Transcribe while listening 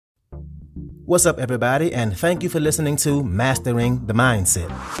What's up, everybody, and thank you for listening to Mastering the Mindset.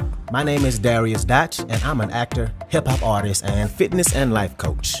 My name is Darius Dotch, and I'm an actor, hip-hop artist, and fitness and life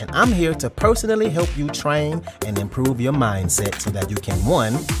coach. And I'm here to personally help you train and improve your mindset so that you can,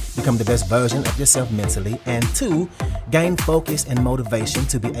 1, become the best version of yourself mentally, and 2, gain focus and motivation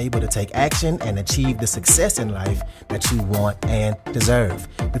to be able to take action and achieve the success in life that you want and deserve.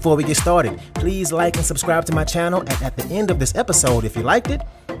 Before we get started, please like and subscribe to my channel, and at the end of this episode, if you liked it,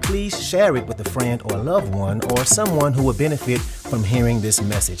 please share it with a friend or a loved one or someone who would benefit from hearing this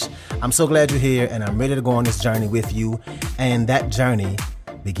message. I'm so glad you're here, and I'm ready to go on this journey with you, and that journey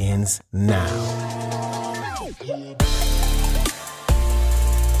begins now.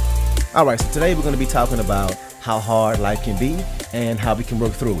 All right, so today we're going to be talking about how hard life can be and how we can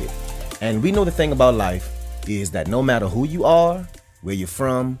work through it. And we know the thing about life is that no matter who you are, where you're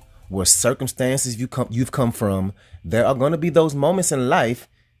from, what circumstances you've come from, there are going to be those moments in life,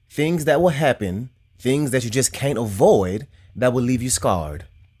 things that will happen, things that you just can't avoid, that will leave you scarred.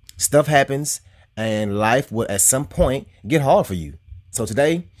 Stuff happens, and life will at some point get hard for you. So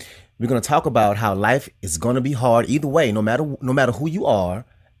today, we're going to talk about how life is going to be hard either way, no matter who you are.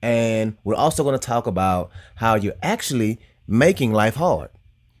 And we're also going to talk about how you're actually making life hard.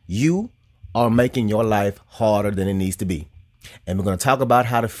 You are making your life harder than it needs to be. And we're going to talk about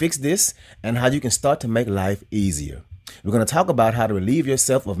how to fix this and how you can start to make life easier. We're going to talk about how to relieve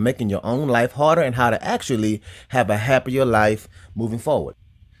yourself of making your own life harder and how to actually have a happier life moving forward.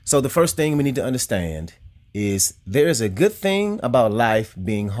 So the first thing we need to understand is there is a good thing about life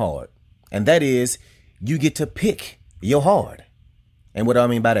being hard. And that is you get to pick your hard. And what do I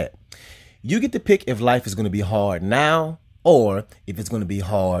mean by that? You get to pick if life is going to be hard now or if it's going to be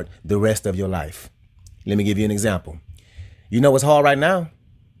hard the rest of your life. Let me give you an example. You know what's hard right now?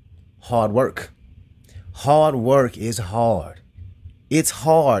 Hard work. Hard work is hard. It's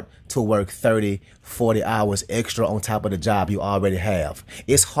hard to work 30, 40 hours extra on top of the job you already have.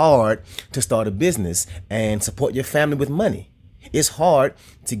 It's hard to start a business and support your family with money. It's hard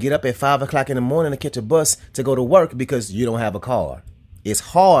to get up at 5 o'clock in the morning to catch a bus to go to work because you don't have a car. It's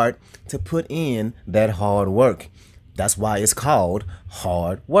hard to put in that hard work. That's why it's called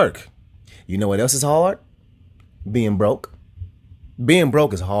hard work. You know what else is hard? Being broke. Being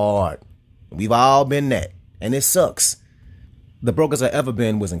broke is hard. We've all been that, and it sucks. The brokest I've ever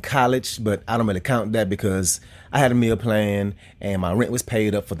been was in college, but I don't really count that because I had a meal plan and my rent was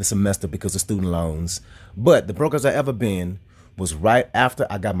paid up for the semester because of student loans. But the brokest I ever been was right after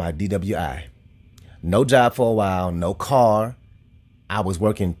I got my DWI. No job for a while, no car. I was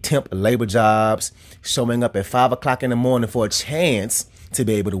working temp labor jobs, showing up at 5 o'clock in the morning for a chance to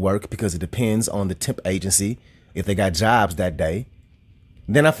be able to work because it depends on the temp agency if they got jobs that day.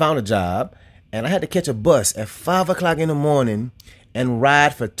 Then I found a job, and I had to catch a bus at 5 o'clock in the morning and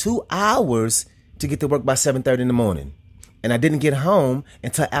ride for 2 hours to get to work by 7:30 in the morning. And I didn't get home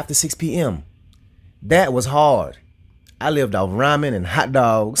until after 6 p.m. That was hard. I lived off ramen and hot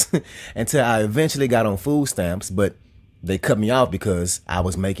dogs until I eventually got on food stamps, but they cut me off because I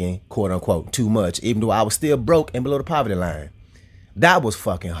was making, quote unquote, too much, even though I was still broke and below the poverty line. That was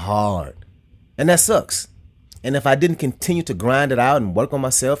fucking hard. And that sucks. And if I didn't continue to grind it out and work on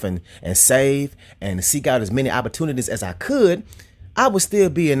myself and save and seek out as many opportunities as I could, I would still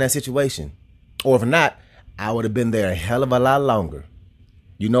be in that situation. Or if not, I would have been there a hell of a lot longer.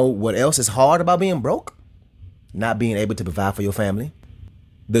 You know what else is hard about being broke? Not being able to provide for your family.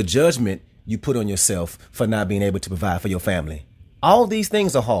 The judgment you put on yourself for not being able to provide for your family. All these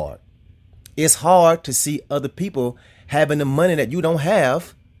things are hard. It's hard to see other people having the money that you don't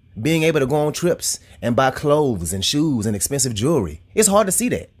have, being able to go on trips and buy clothes and shoes and expensive jewelry. It's hard to see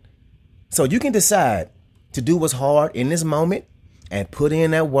that. So you can decide to do what's hard in this moment and put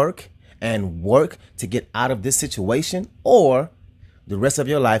in that work and work to get out of this situation, or the rest of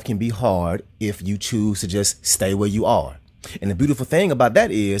your life can be hard if you choose to just stay where you are. And the beautiful thing about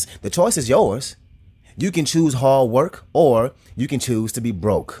that is the choice is yours. You can choose hard work, or you can choose to be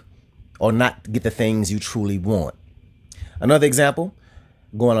broke or not get the things you truly want. Another example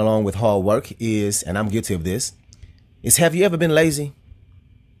going along with hard work is, and I'm guilty of this, is have you ever been lazy?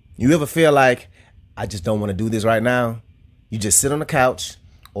 You ever feel like, I just don't want to do this right now? You just sit on the couch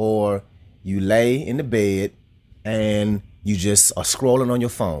or you lay in the bed and you just are scrolling on your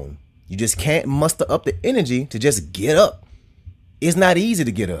phone. You just can't muster up the energy to just get up. It's not easy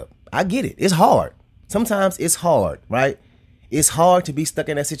to get up. I get it. It's hard. Sometimes it's hard, right? It's hard to be stuck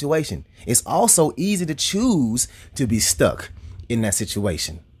in that situation. It's also easy to choose to be stuck in that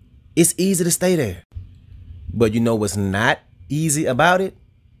situation. It's easy to stay there. But you know what's not easy about it?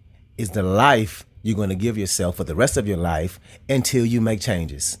 Is the life you're going to give yourself for the rest of your life until you make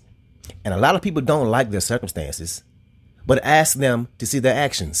changes. And a lot of people don't like their circumstances, but ask them to see their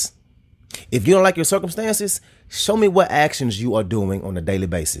actions. If you don't like your circumstances, show me what actions you are doing on a daily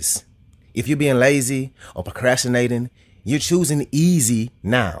basis. If you're being lazy or procrastinating, you're choosing easy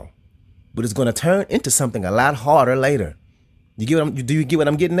now, but it's going to turn into something a lot harder later. Do you get what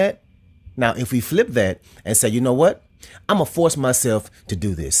I'm getting at? Now, if we flip that and say, you know what? I'm going to force myself to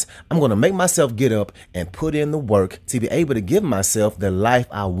do this. I'm going to make myself get up and put in the work to be able to give myself the life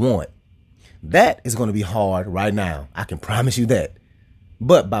I want. That is going to be hard right now. I can promise you that.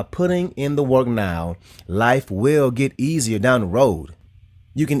 But by putting in the work now, life will get easier down the road.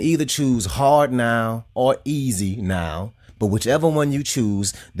 You can either choose hard now or easy now, but whichever one you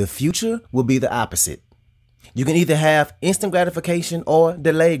choose, the future will be the opposite. You can either have instant gratification or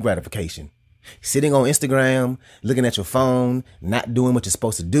delayed gratification. Sitting on Instagram, looking at your phone, not doing what you're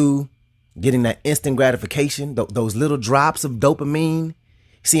supposed to do, getting that instant gratification, those little drops of dopamine,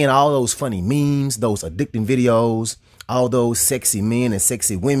 seeing all those funny memes, those addicting videos, all those sexy men and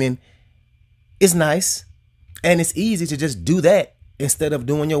sexy women. It's nice. And it's easy to just do that instead of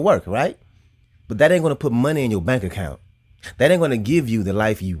doing your work, right? But that ain't going to put money in your bank account. That ain't going to give you the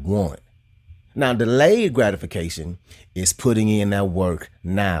life you want. Now, delayed gratification is putting in that work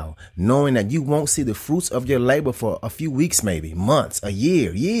now, knowing that you won't see the fruits of your labor for a few weeks, maybe months, a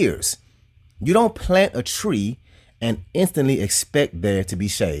year, years. You don't plant a tree and instantly expect there to be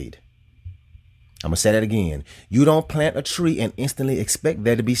shade. I'm going to say that again. You don't plant a tree and instantly expect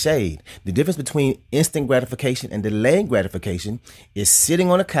there to be shade. The difference between instant gratification and delayed gratification is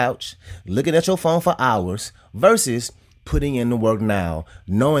sitting on a couch, looking at your phone for hours versus putting in the work now,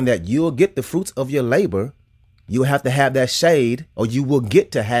 knowing that you'll get the fruits of your labor. You'll have to have that shade, or you will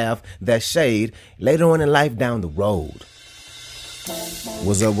get to have that shade later on in life down the road.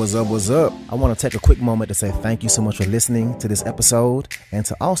 What's up, what's up, what's up? I want to take a quick moment to say thank you so much for listening to this episode, and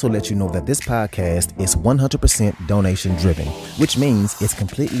to also let you know that this podcast is 100% donation driven, which means it's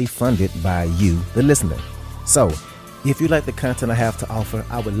completely funded by you, the listener. So if you like the content I have to offer,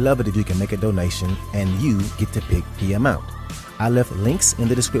 I would love it if you can make a donation and you get to pick the amount. I left links in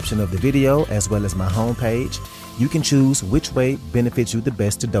the description of the video as well as my homepage. You can choose which way benefits you the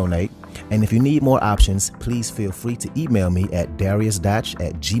best to donate. And if you need more options, please feel free to email me at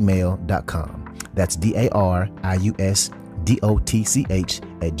dariusdotch@gmail.com. That's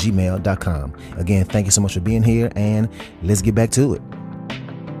DARIUSDOTCH@gmail.com. Again, thank you so much for being here, and let's get back to it.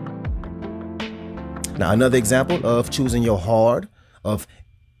 Now, another example of choosing your hard, of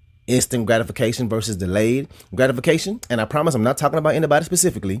instant gratification versus delayed gratification, and I promise I'm not talking about anybody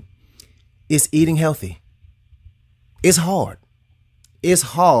specifically, is eating healthy. It's hard. It's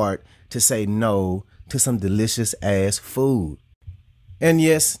hard to say no to some delicious ass food. And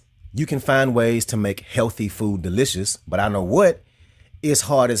yes, you can find ways to make healthy food delicious, but I know what? It's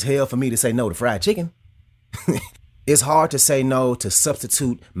hard as hell for me to say no to fried chicken. It's hard to say no to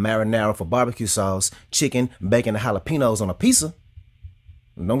substitute marinara for barbecue sauce, chicken, bacon, and jalapenos on a pizza.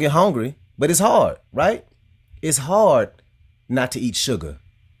 Don't get hungry, but it's hard, right? It's hard not to eat sugar.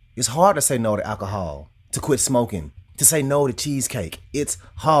 It's hard to say no to alcohol, to quit smoking, to say no to cheesecake. It's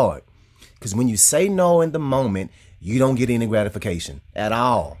hard because when you say no in the moment, you don't get any gratification at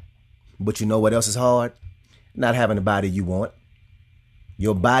all. But you know what else is hard? Not having the body you want.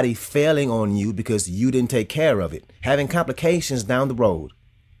 Your body failing on you because you didn't take care of it. Having complications down the road.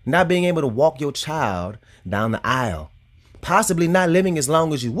 Not being able to walk your child down the aisle. Possibly not living as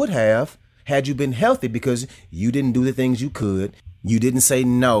long as you would have had you been healthy because you didn't do the things you could. You didn't say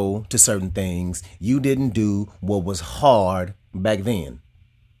no to certain things. You didn't do what was hard back then.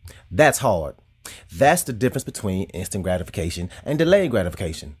 That's hard. That's the difference between instant gratification and delayed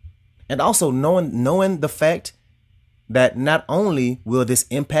gratification. And also knowing the fact that not only will this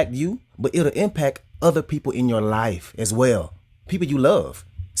impact you, but it'll impact other people in your life as well. People you love.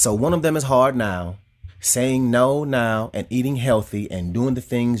 So one of them is hard now. Saying no now and eating healthy and doing the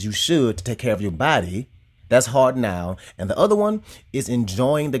things you should to take care of your body. That's hard now. And the other one is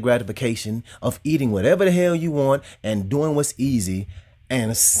enjoying the gratification of eating whatever the hell you want and doing what's easy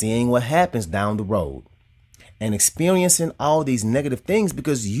and seeing what happens down the road. And experiencing all these negative things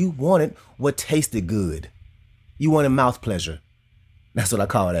because you wanted what tasted good. You wanted mouth pleasure. That's what I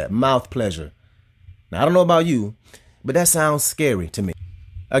call that, mouth pleasure. Now, I don't know about you, but that sounds scary to me.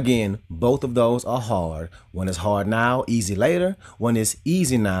 Again, both of those are hard. One is hard now, easy later. One is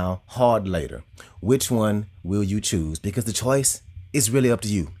easy now, hard later. Which one will you choose? Because the choice is really up to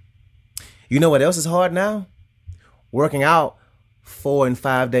you. You know what else is hard now? Working out 4 and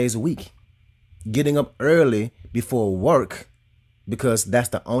 5 days a week. Getting up early before work because that's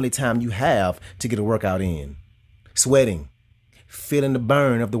the only time you have to get a workout in. Sweating. feeling the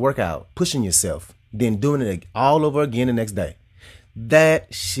burn of the workout, pushing yourself, then doing it all over again the next day.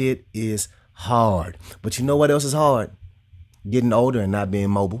 That shit is hard. But you know what else is hard? Getting older and not being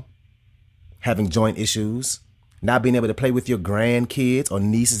mobile, having joint issues, not being able to play with your grandkids or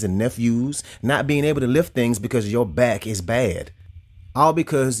nieces and nephews, not being able to lift things because your back is bad. All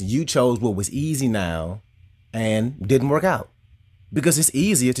because you chose what was easy now and didn't work out. Because it's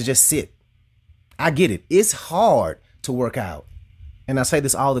easier to just sit. I get it. It's hard to work out. And I say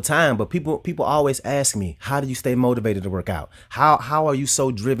this all the time, but people always ask me, how do you stay motivated to work out? How are you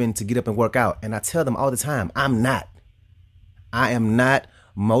so driven to get up and work out? And I tell them all the time, I'm not. I am not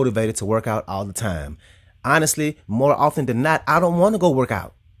motivated to work out all the time. Honestly, more often than not, I don't want to go work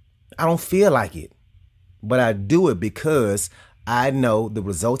out. I don't feel like it. But I do it because I know the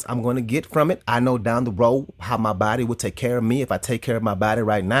results I'm going to get from it. I know down the road how my body will take care of me if I take care of my body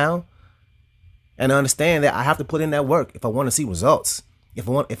right now. And I understand that I have to put in that work if I want to see results. If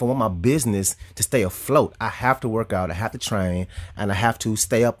I want my business to stay afloat, I have to work out, I have to train, and I have to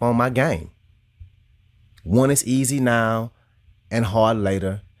stay up on my game. One is easy now and hard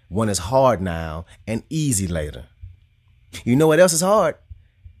later. One is hard now and easy later. You know what else is hard?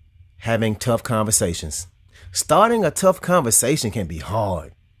 Having tough conversations. Starting a tough conversation can be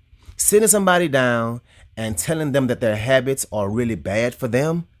hard. Sitting somebody down and telling them that their habits are really bad for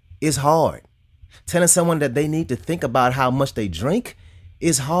them is hard. Telling someone that they need to think about how much they drink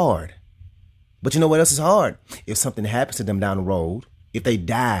is hard. But you know what else is hard? If something happens to them down the road, if they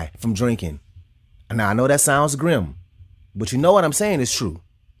die from drinking. Now, I know that sounds grim, but you know what I'm saying is true.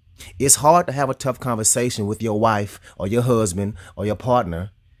 It's hard to have a tough conversation with your wife or your husband or your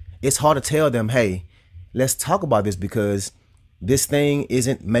partner. It's hard to tell them, hey, let's talk about this because this thing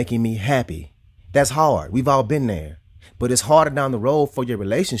isn't making me happy. That's hard. We've all been there. But it's harder down the road for your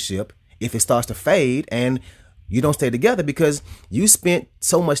relationship if it starts to fade and you don't stay together because you spent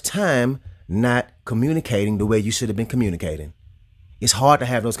so much time not communicating the way you should have been communicating. It's hard to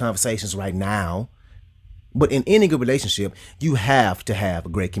have those conversations right now. But in any good relationship, you have to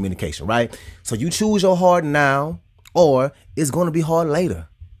have great communication, right? So you choose your hard now, or it's going to be hard later.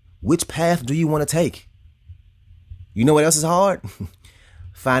 Which path do you want to take? You know what else is hard?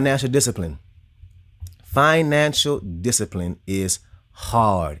 Financial discipline. Financial discipline is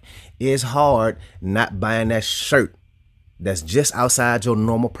hard. It's hard not buying that shirt that's just outside your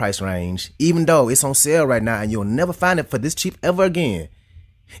normal price range, even though it's on sale right now and you'll never find it for this cheap ever again.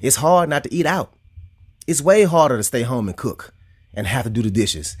 It's hard not to eat out. It's way harder to stay home and cook and have to do the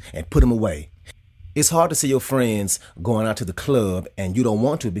dishes and put them away. It's hard to see your friends going out to the club and you don't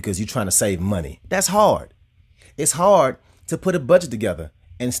want to because you're trying to save money. That's hard. It's hard to put a budget together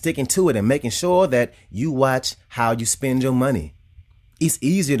and sticking to it and making sure that you watch how you spend your money. It's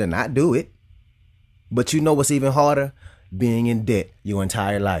easier to not do it. But you know what's even harder? Being in debt your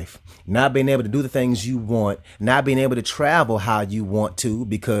entire life. Not being able to do the things you want. Not being able to travel how you want to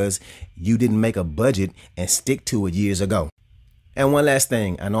because you didn't make a budget and stick to it years ago. And one last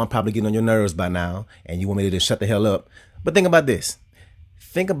thing. I know I'm probably getting on your nerves by now and you want me to just shut the hell up. But think about this.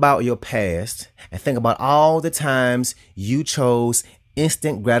 Think about your past and think about all the times you chose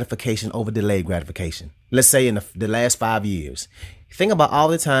instant gratification over delayed gratification. Let's say in the last 5 years. Think about all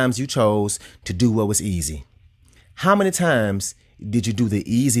the times you chose to do what was easy. How many times did you do the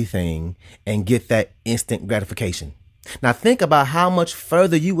easy thing and get that instant gratification? Now think about how much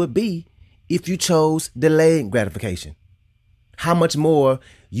further you would be if you chose delayed gratification. How much more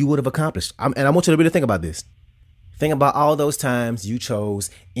you would have accomplished. And I want you to really think about this. Think about all those times you chose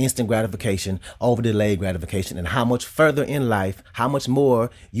instant gratification over delayed gratification and how much further in life, how much more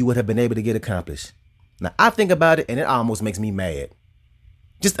you would have been able to get accomplished. Now I think about it and it almost makes me mad.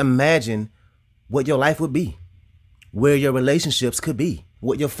 Just imagine what your life would be, where your relationships could be,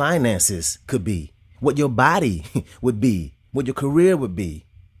 what your finances could be, what your body would be, what your career would be.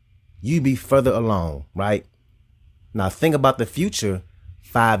 You'd be further along, right? Now think about the future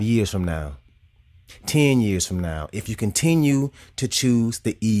 5 years from now, 10 years from now, if you continue to choose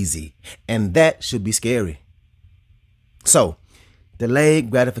the easy, and that should be scary. So delayed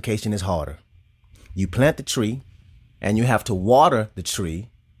gratification is harder. You plant the tree and you have to water the tree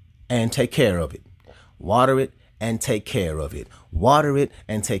and take care of it. Water it and take care of it. Water it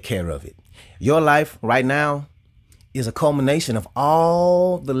and take care of it. Your life right now is a culmination of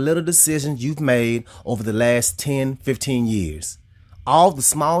all the little decisions you've made over the last 10, 15 years. All the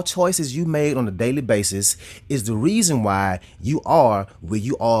small choices you made on a daily basis is the reason why you are where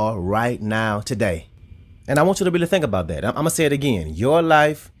you are right now today. And I want you to really think about that. I'm going to say it again. Your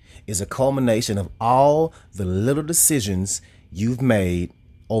life is a culmination of all the little decisions you've made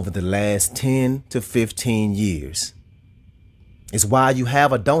over the last 10 to 15 years. It's why you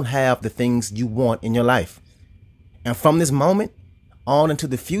have or don't have the things you want in your life. And from this moment on into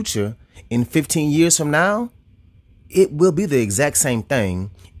the future, in 15 years from now, it will be the exact same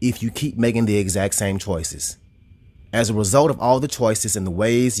thing if you keep making the exact same choices. As a result of all the choices and the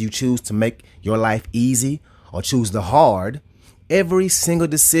ways you choose to make your life easy or choose the hard, every single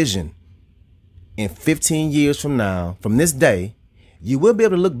decision in 15 years from now, from this day, you will be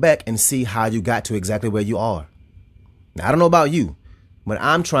able to look back and see how you got to exactly where you are. Now, I don't know about you, but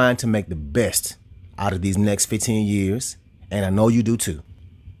I'm trying to make the best out of these next 15 years, and I know you do too.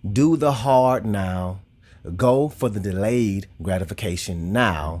 Do the hard now. Go for the delayed gratification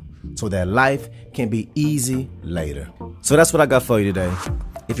now so that life can be easy later. So that's what I got for you today.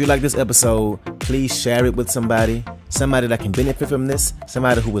 If you like this episode, please share it with somebody that can benefit from this,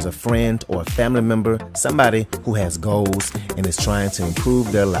 somebody who is a friend or a family member, somebody who has goals and is trying to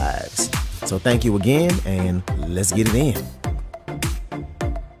improve their lives. So thank you again, and let's get it in.